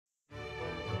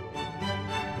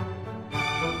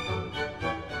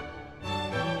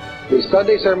The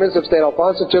Sunday sermons of St.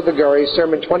 Alfonso de Liguori,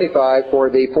 Sermon 25 for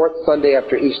the fourth Sunday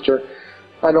after Easter,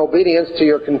 on obedience to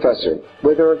your confessor.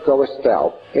 Whither goest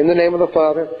thou? In the name of the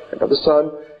Father, and of the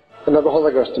Son, and of the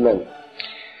Holy Ghost. Amen.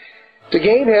 To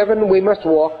gain heaven, we must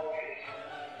walk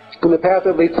in the path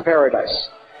that leads to paradise.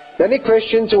 Many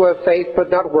Christians who have faith but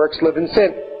not works live in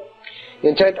sin,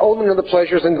 intent only on the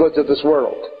pleasures and goods of this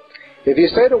world. If you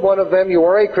say to one of them, you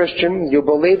are a Christian, you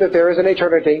believe that there is an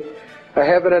eternity, a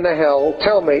heaven and a hell,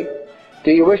 tell me, do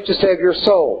you wish to save your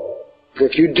soul?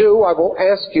 If you do, I will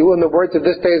ask you, in the words of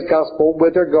this day's gospel,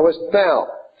 whither goest thou?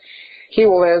 He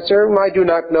will answer, I do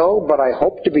not know, but I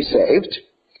hope to be saved.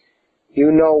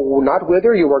 You know not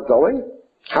whither you are going?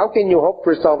 How can you hope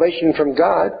for salvation from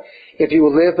God if you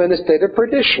live in a state of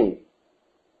perdition?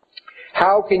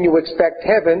 How can you expect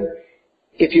heaven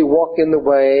if you walk in the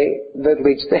way that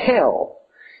leads to hell?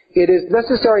 It is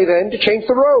necessary then to change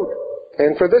the road.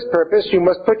 And for this purpose, you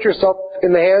must put yourself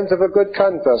in the hands of a good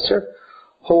confessor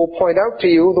who will point out to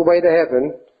you the way to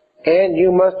heaven, and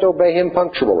you must obey him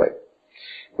punctually.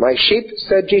 My sheep,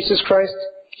 said Jesus Christ,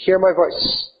 hear my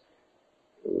voice.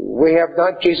 We have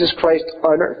not Jesus Christ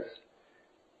on earth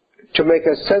to make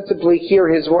us sensibly hear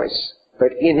his voice,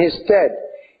 but in his stead,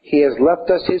 he has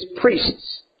left us his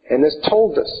priests and has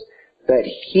told us that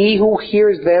he who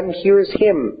hears them hears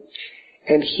him,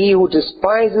 and he who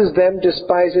despises them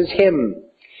despises him.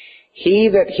 He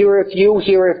that heareth you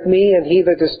heareth me, and he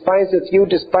that despiseth you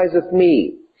despiseth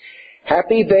me.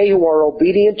 Happy they who are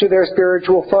obedient to their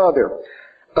spiritual father.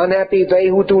 Unhappy they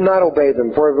who do not obey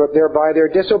them, for thereby their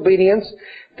disobedience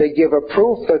they give a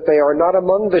proof that they are not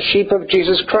among the sheep of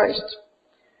Jesus Christ.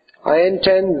 I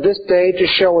intend this day to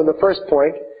show in the first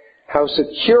point how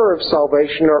secure of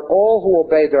salvation are all who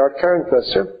obey their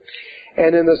confessor,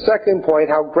 and in the second point,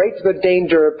 how great the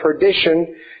danger of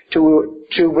perdition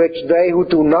to which they who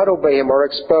do not obey him are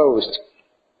exposed.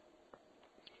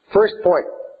 First point,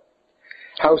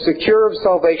 how secure of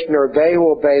salvation are they who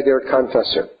obey their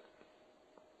confessor.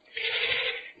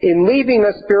 In leaving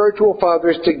us spiritual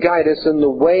fathers to guide us in the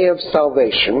way of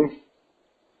salvation,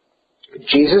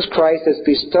 Jesus Christ has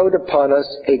bestowed upon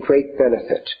us a great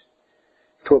benefit.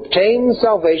 To obtain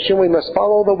salvation, we must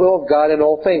follow the will of God in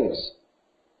all things.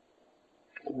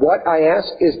 What, I ask,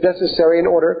 is necessary in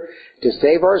order to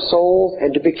save our souls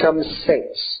and to become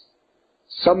saints?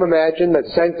 Some imagine that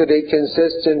sanctity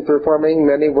consists in performing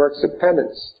many works of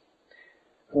penance.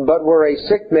 But were a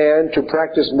sick man to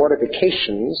practice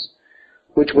mortifications,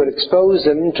 which would expose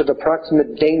him to the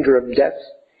proximate danger of death,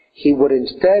 he would,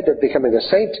 instead of becoming a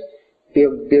saint,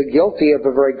 be guilty of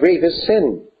a very grievous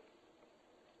sin.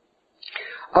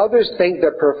 Others think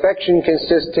that perfection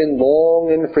consists in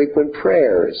long and frequent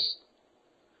prayers.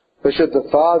 But should the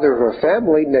father of a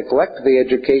family neglect the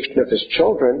education of his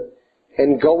children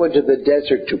and go into the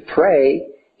desert to pray,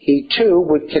 he too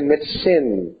would commit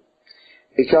sin.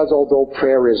 Because although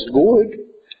prayer is good,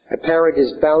 a parent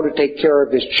is bound to take care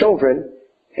of his children,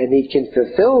 and he can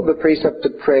fulfill the precept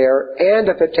of prayer and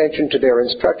of attention to their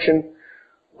instruction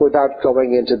without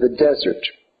going into the desert.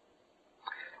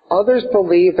 Others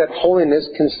believe that holiness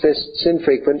consists in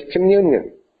frequent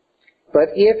communion.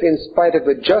 But if, in spite of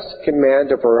a just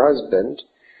command of her husband,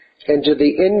 and to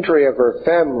the injury of her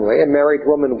family, a married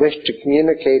woman wished to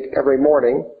communicate every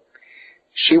morning,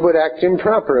 she would act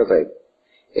improperly,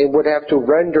 and would have to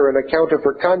render an account of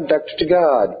her conduct to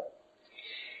God.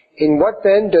 In what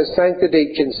then does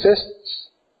sanctity consist?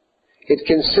 It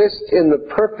consists in the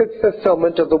perfect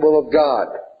fulfillment of the will of God.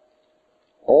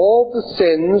 All the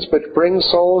sins which bring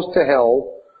souls to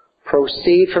hell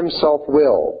proceed from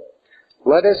self-will.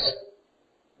 Let us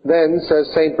then,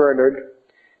 says St. Bernard,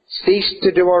 cease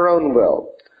to do our own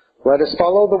will. Let us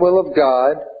follow the will of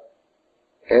God,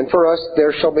 and for us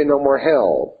there shall be no more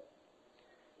hell.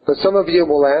 But some of you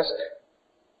will ask,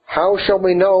 how shall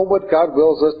we know what God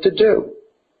wills us to do?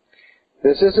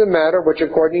 This is a matter which,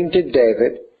 according to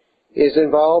David, is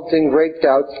involved in great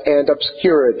doubts and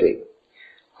obscurity.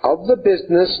 Of the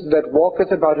business that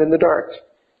walketh about in the dark,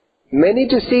 many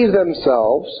deceive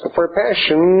themselves, for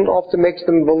passion often makes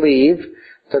them believe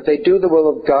that they do the will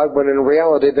of God, when in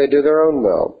reality they do their own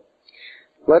will.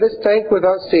 Let us thank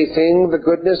without ceasing the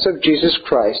goodness of Jesus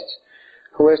Christ,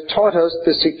 who has taught us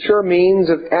the secure means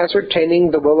of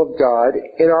ascertaining the will of God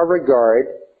in our regard,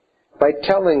 by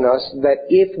telling us that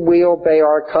if we obey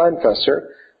our confessor,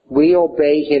 we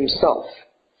obey himself.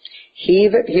 He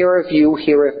that heareth you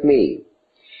heareth me.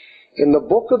 In the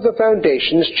Book of the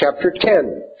Foundations, chapter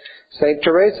 10, St.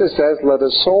 Teresa says, let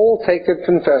a soul take a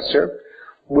confessor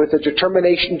with a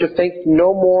determination to think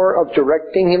no more of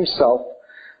directing himself,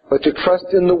 but to trust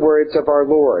in the words of our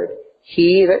Lord.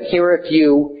 He that heareth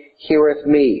you heareth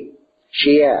me.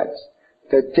 She adds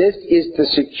that this is the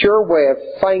secure way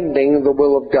of finding the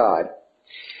will of God.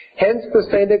 Hence the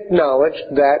saint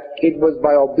acknowledged that it was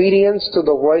by obedience to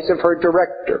the voice of her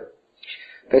director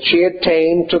that she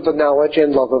attained to the knowledge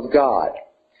and love of God.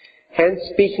 Hence,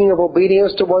 speaking of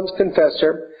obedience to one's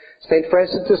confessor, St.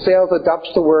 Francis de Sales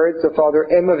adopts the words of Father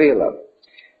M. Avila.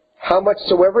 How much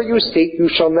soever you seek, you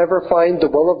shall never find the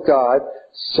will of God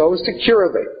so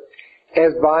securely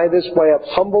as by this way of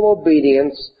humble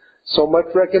obedience, so much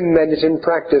recommended and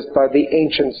practiced by the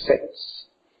ancient saints.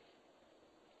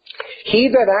 He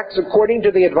that acts according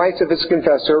to the advice of his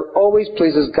confessor always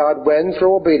pleases God when,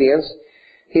 through obedience,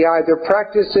 he either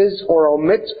practices or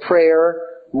omits prayer,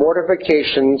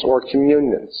 mortifications, or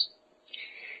communions.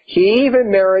 He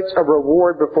even merits a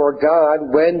reward before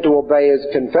God when, to obey his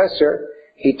confessor,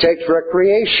 he takes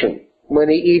recreation when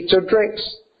he eats or drinks,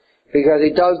 because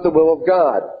he does the will of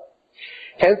God.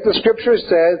 Hence the Scripture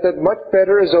says that much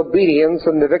better is obedience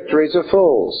than the victories of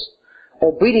fools.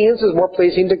 Obedience is more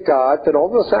pleasing to God than all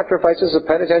the sacrifices of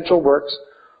penitential works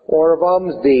or of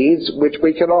alms deeds which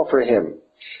we can offer him.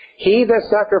 He that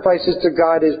sacrifices to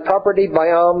God his property by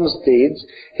alms deeds,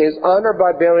 his honor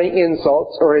by bearing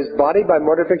insults, or his body by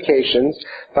mortifications,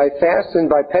 by fasts and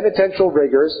by penitential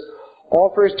rigors,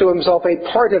 offers to himself a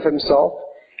part of himself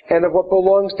and of what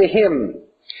belongs to him.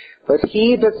 But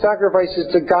he that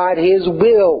sacrifices to God his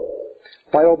will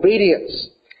by obedience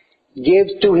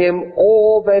gives to him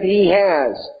all that he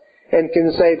has, and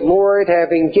can say, Lord,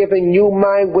 having given you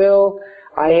my will,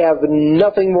 I have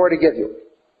nothing more to give you.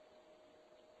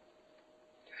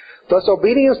 Thus,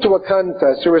 obedience to a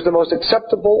confessor is the most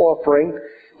acceptable offering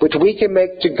which we can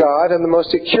make to God and the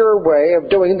most secure way of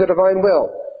doing the divine will.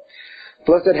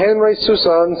 Blessed Henry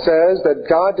Susan says that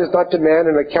God does not demand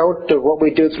an account of what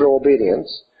we do through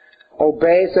obedience.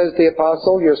 Obey, says the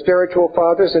apostle, your spiritual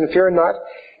fathers, and fear not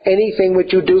anything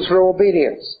which you do through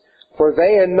obedience, for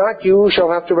they and not you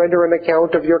shall have to render an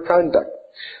account of your conduct.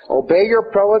 Obey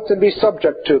your prelates and be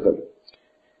subject to them,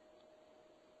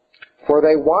 for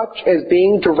they watch as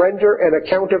being to render an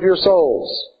account of your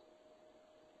souls,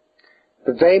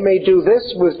 that they may do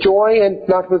this with joy and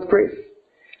not with grief.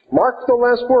 Mark the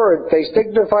last word. They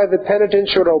signify that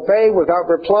penitents should obey without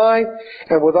reply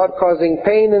and without causing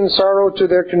pain and sorrow to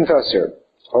their confessor.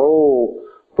 Oh,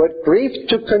 what grief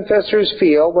do confessors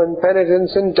feel when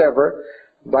penitents endeavor,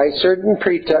 by certain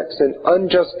pretexts and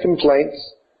unjust complaints,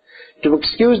 to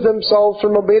excuse themselves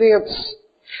from obedience.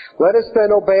 Let us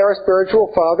then obey our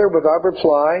spiritual Father without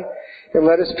reply, and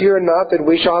let us fear not that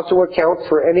we shall have to account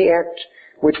for any act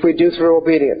which we do through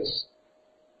obedience.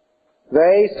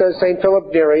 They, says St.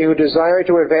 Philip Neri, who desire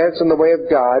to advance in the way of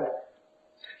God,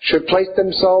 should place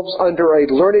themselves under a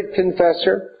learned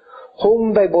confessor,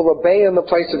 whom they will obey in the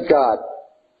place of God.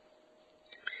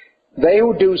 They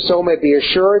who do so may be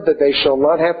assured that they shall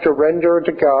not have to render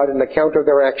to God an account of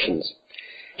their actions.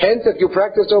 Hence, if you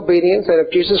practice obedience, and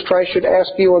if Jesus Christ should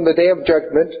ask you on the day of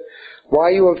judgment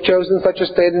why you have chosen such a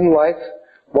state in life,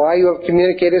 why you have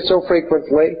communicated so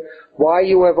frequently, why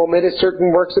you have omitted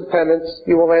certain works of penance,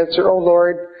 you will answer, O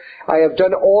Lord, I have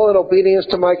done all in obedience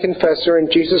to my confessor,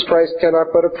 and Jesus Christ cannot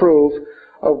but approve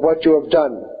of what you have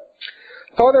done.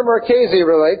 Father Marchesi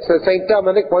relates that St.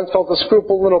 Dominic once felt a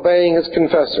scruple in obeying his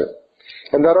confessor,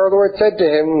 and that our Lord said to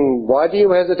him, why do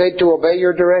you hesitate to obey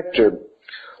your director?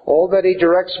 All that he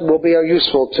directs will be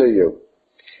useful to you.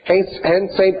 Hence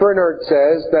St. Bernard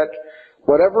says that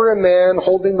whatever a man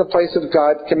holding the place of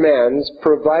God commands,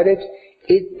 provided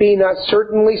it be not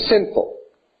certainly sinful,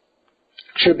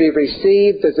 should be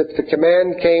received as if the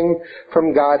command came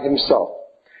from God himself.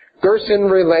 Gerson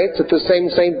relates that the same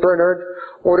St. Bernard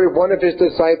ordered one of his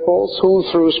disciples, who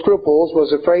through scruples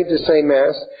was afraid to say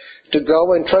Mass, to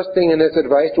go and, trusting in his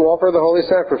advice, to offer the holy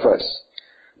sacrifice.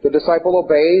 The disciple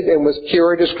obeyed and was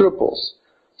cured of scruples.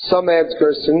 Some, adds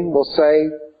Gerson, will say,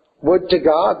 would to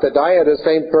God that I had a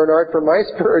St. Bernard for my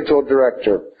spiritual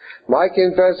director. My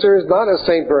confessor is not a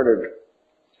St. Bernard.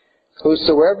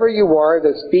 Whosoever you are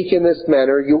that speak in this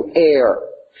manner, you err.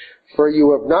 For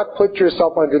you have not put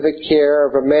yourself under the care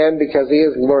of a man because he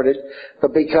is learned,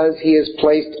 but because he is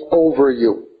placed over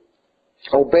you.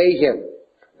 Obey him,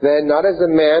 then, not as a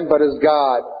man, but as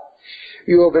God.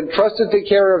 You have entrusted the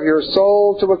care of your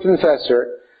soul to a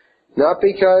confessor, not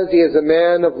because he is a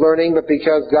man of learning, but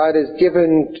because God has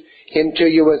given him to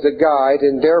you as a guide,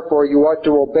 and therefore you ought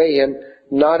to obey him,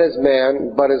 not as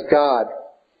man, but as God.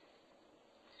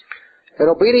 An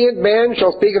obedient man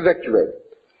shall speak of victory.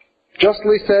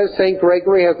 Justly says St.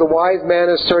 Gregory, has the wise man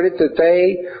asserted that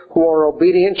they who are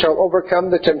obedient shall overcome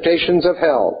the temptations of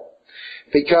hell.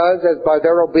 because, as by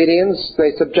their obedience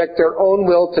they subject their own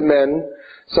will to men,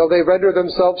 so they render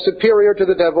themselves superior to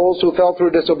the devils who fell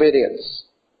through disobedience.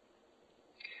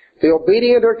 The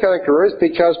obedient are conquerors,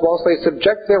 because whilst they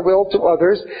subject their will to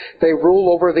others, they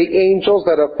rule over the angels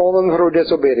that have fallen through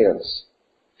disobedience.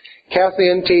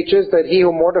 Cassian teaches that he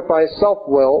who mortifies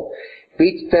self-will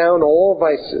beats down all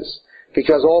vices,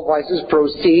 because all vices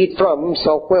proceed from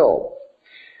self-will.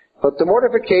 But by the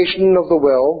mortification of the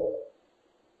will,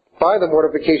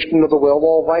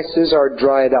 all vices are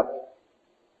dried up.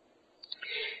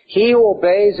 He who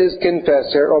obeys his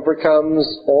confessor overcomes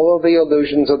all of the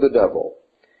illusions of the devil.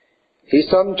 He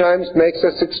sometimes makes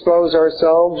us expose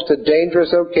ourselves to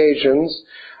dangerous occasions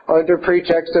under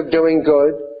pretext of doing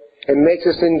good, and makes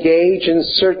us engage in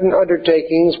certain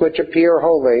undertakings which appear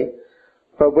holy,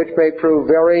 but which may prove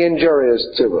very injurious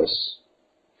to us.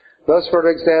 Thus, for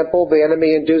example, the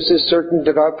enemy induces certain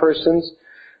devout persons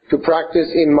to practice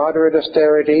immoderate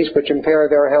austerities which impair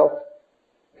their health.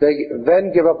 They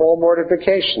then give up all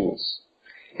mortifications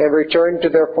and return to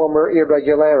their former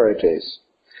irregularities.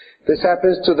 This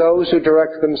happens to those who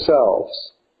direct themselves.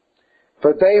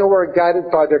 But they who are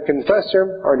guided by their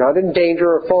confessor are not in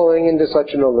danger of falling into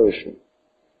such an illusion.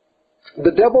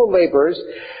 The devil labors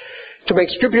to make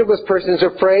scrupulous persons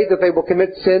afraid that they will commit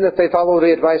sin if they follow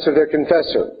the advice of their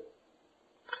confessor.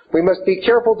 We must be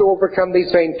careful to overcome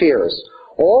these vain fears.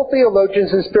 All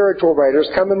theologians and spiritual writers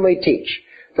commonly teach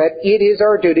that it is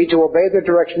our duty to obey the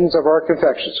directions of our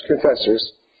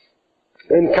confessors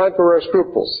and conquer our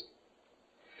scruples.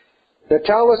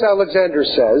 Natalis Alexander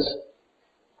says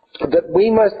that we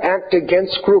must act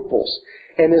against scruples,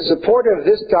 and in support of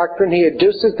this doctrine he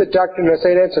adduces the doctrine of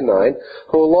St. Antonine,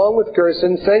 who along with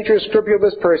Gerson censures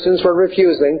scrupulous persons for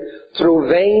refusing, through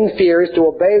vain fears, to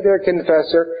obey their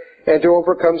confessor and to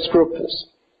overcome scruples.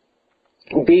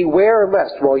 Beware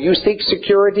lest, while you seek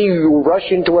security, you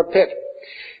rush into a pit.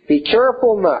 Be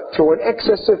careful not, through an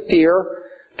excess of fear,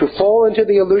 to fall into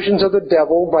the illusions of the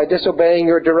devil by disobeying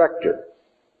your director.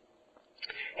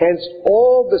 Hence,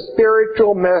 all the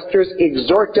spiritual masters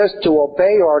exhort us to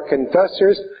obey our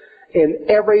confessors in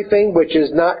everything which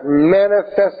is not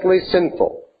manifestly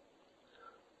sinful.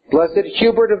 Blessed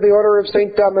Hubert of the Order of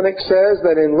St. Dominic says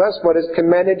that unless what is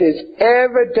commanded is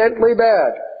evidently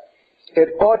bad, it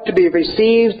ought to be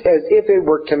received as if it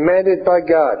were commanded by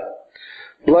God.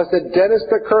 Blessed Denis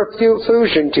the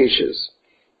Carthusian teaches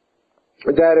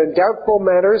that in doubtful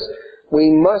matters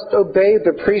we must obey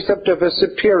the precept of a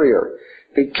superior,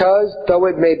 because, though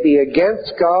it may be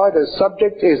against God, a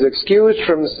subject is excused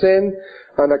from sin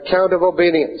on account of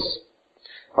obedience.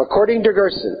 According to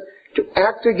Gerson, to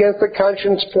act against a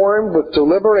conscience formed with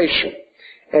deliberation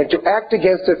and to act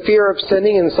against a fear of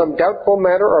sinning in some doubtful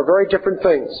matter are very different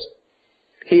things.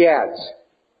 He adds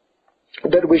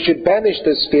that we should banish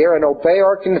this fear and obey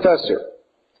our confessor.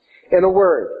 In a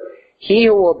word, he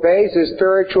who obeys his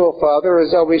spiritual father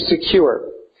is always secure.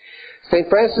 St.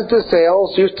 Francis de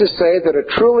Sales used to say that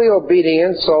a truly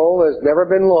obedient soul has never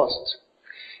been lost,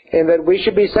 and that we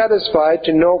should be satisfied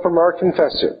to know from our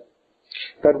confessor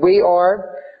that we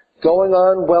are going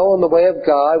on well in the way of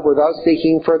God without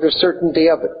seeking further certainty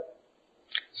of it.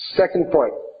 Second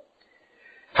point,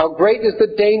 how great is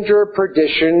the danger of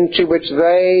perdition to which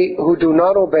they who do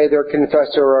not obey their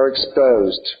confessor are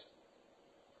exposed.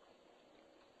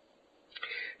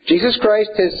 Jesus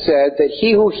Christ has said that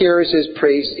he who hears his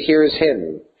priest hears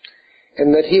him,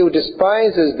 and that he who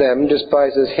despises them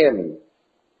despises him.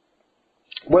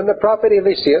 When the prophet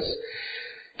Eliseus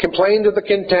complained of the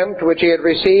contempt which he had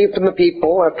received from the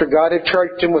people after God had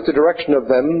charged him with the direction of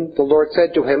them, the Lord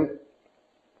said to him,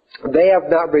 "They have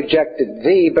not rejected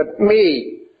thee, but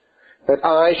me, that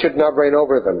I should not reign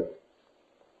over them."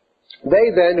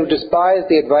 They then, who despise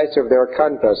the advice of their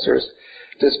confessors,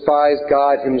 despise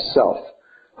God himself,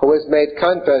 who has made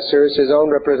confessors his own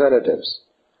representatives.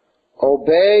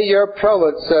 Obey your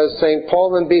prelates, says St.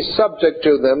 Paul, and be subject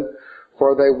to them,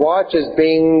 for they watch as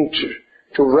being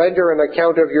to render an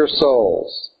account of your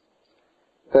souls,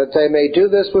 that they may do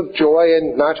this with joy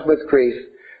and not with grief,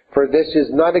 for this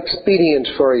is not expedient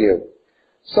for you.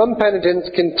 Some penitents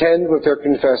contend with their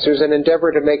confessors and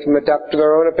endeavor to make them adopt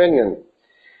their own opinion.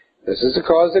 This is a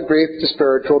cause of grief to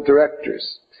spiritual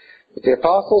directors. But the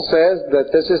Apostle says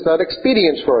that this is not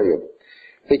expedient for you,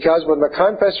 because when the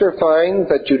confessor finds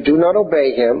that you do not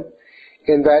obey him,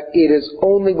 and that it is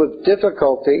only with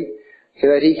difficulty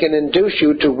that he can induce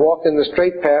you to walk in the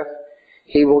straight path,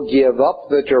 he will give up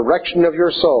the direction of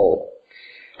your soul.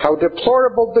 How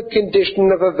deplorable the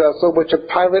condition of a vessel which a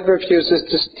pilot refuses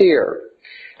to steer!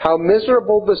 How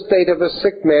miserable the state of a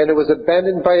sick man who is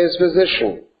abandoned by his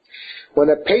physician! When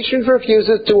a patient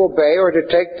refuses to obey or to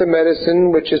take the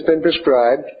medicine which has been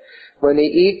prescribed, when he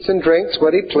eats and drinks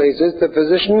what he pleases, the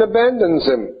physician abandons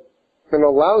him and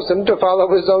allows him to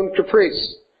follow his own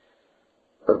caprice.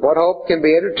 But what hope can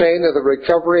be entertained of the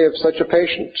recovery of such a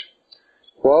patient?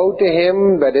 Woe to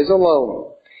him that is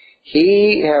alone.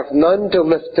 He hath none to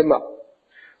lift him up.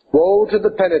 Woe to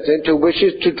the penitent who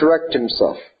wishes to direct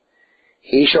himself.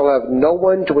 He shall have no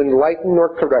one to enlighten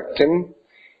or correct him,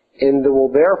 and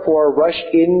will therefore rush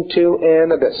into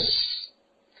an abyss.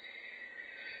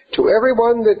 To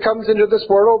everyone that comes into this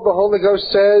world, the Holy Ghost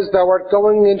says, thou art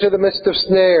going into the midst of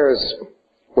snares.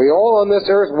 We all on this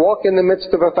earth walk in the midst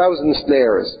of 1,000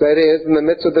 snares, that is, in the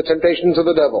midst of the temptations of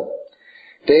the devil,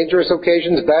 dangerous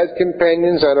occasions, bad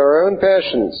companions, and our own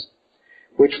passions,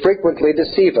 which frequently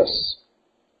deceive us.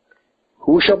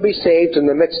 Who shall be saved in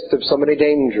the midst of so many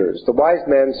dangers? The wise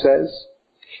man says,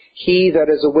 he that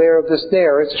is aware of the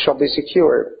snares shall be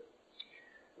secure.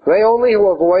 They only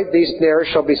who avoid these snares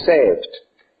shall be saved.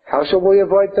 How shall we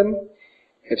avoid them?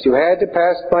 If you had to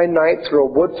pass by night through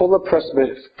a wood full of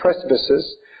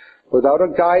precipices, without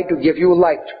a guide to give you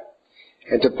light,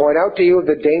 and to point out to you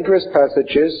the dangerous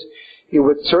passages, you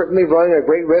would certainly run a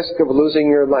great risk of losing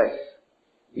your life.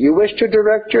 You wish to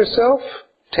direct yourself?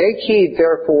 Take heed,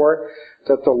 therefore,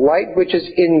 that the light which is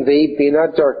in thee be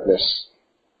not darkness.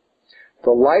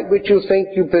 The light which you think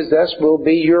you possess will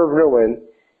be your ruin.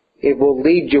 It will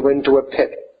lead you into a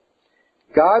pit.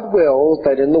 God wills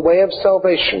that in the way of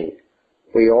salvation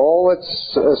we all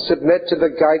submit to the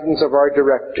guidance of our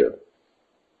director.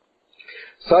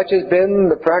 Such has been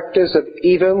the practice of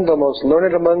even the most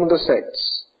learned among the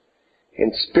saints.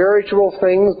 In spiritual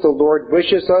things the Lord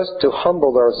wishes us to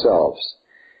humble ourselves,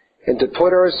 and to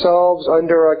put ourselves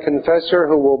under a confessor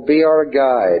who will be our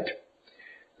guide.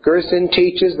 Gerson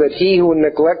teaches that he who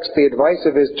neglects the advice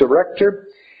of his director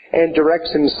and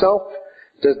directs himself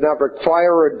does not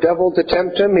require a devil to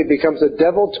tempt him. He becomes a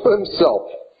devil to himself.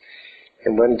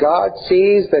 And when God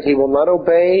sees that he will not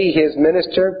obey his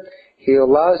minister, he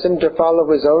allows him to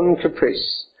follow his own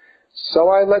caprice. So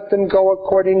I let them go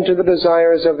according to the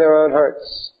desires of their own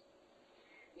hearts.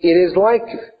 It is like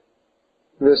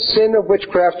the sin of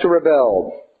witchcraft to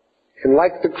rebel, and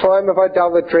like the crime of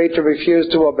idolatry to refuse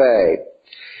to obey.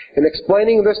 In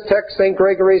explaining this text, St.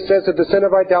 Gregory says that the sin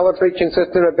of idolatry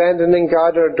consists in abandoning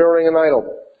God and adoring an idol.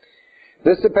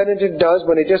 This the penitent does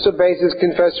when he disobeys his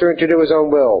confessor and to do his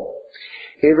own will.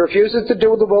 He refuses to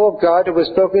do the will of God who has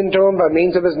spoken to him by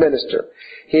means of his minister.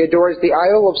 He adores the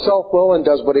idol of self-will and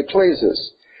does what he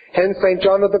pleases. Hence St.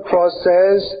 John of the Cross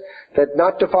says that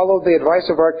not to follow the advice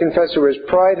of our confessor is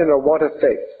pride and a want of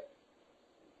faith.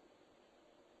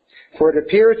 For it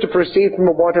appears to proceed from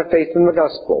a want of faith in the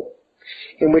gospel,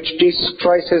 in which Jesus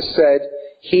Christ has said,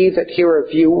 he that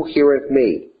heareth you heareth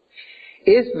me.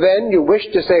 If then you wish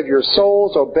to save your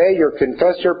souls, obey your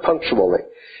confessor punctually.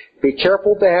 Be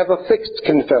careful to have a fixed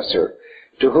confessor,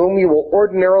 to whom you will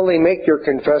ordinarily make your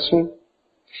confession,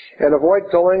 and avoid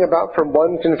going about from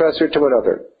one confessor to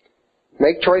another.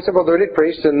 Make choice of a learned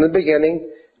priest, and in the beginning,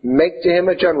 make to him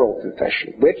a general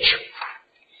confession, which,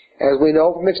 as we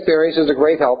know from experience, is a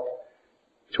great help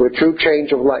to a true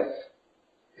change of life.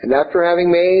 And after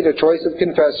having made a choice of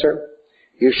confessor,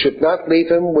 you should not leave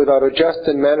him without a just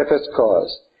and manifest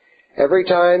cause. Every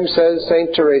time, says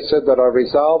St. Teresa, that I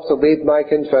resolved to leave my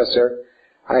confessor,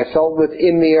 I felt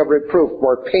within me a reproof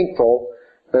more painful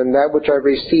than that which I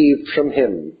received from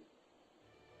him.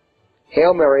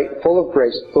 Hail Mary, full of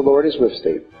grace, the Lord is with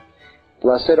thee.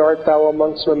 Blessed art thou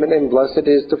amongst women, and blessed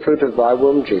is the fruit of thy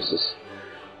womb, Jesus.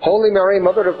 Holy Mary,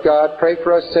 Mother of God, pray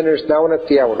for us sinners now and at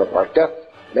the hour of our death.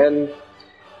 Amen.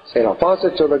 St.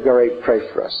 Alphonsus de Liguori, pray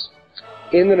for us.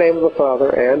 In the name of the Father,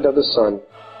 and of the Son,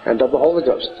 and of the Holy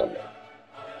Ghost. Amen.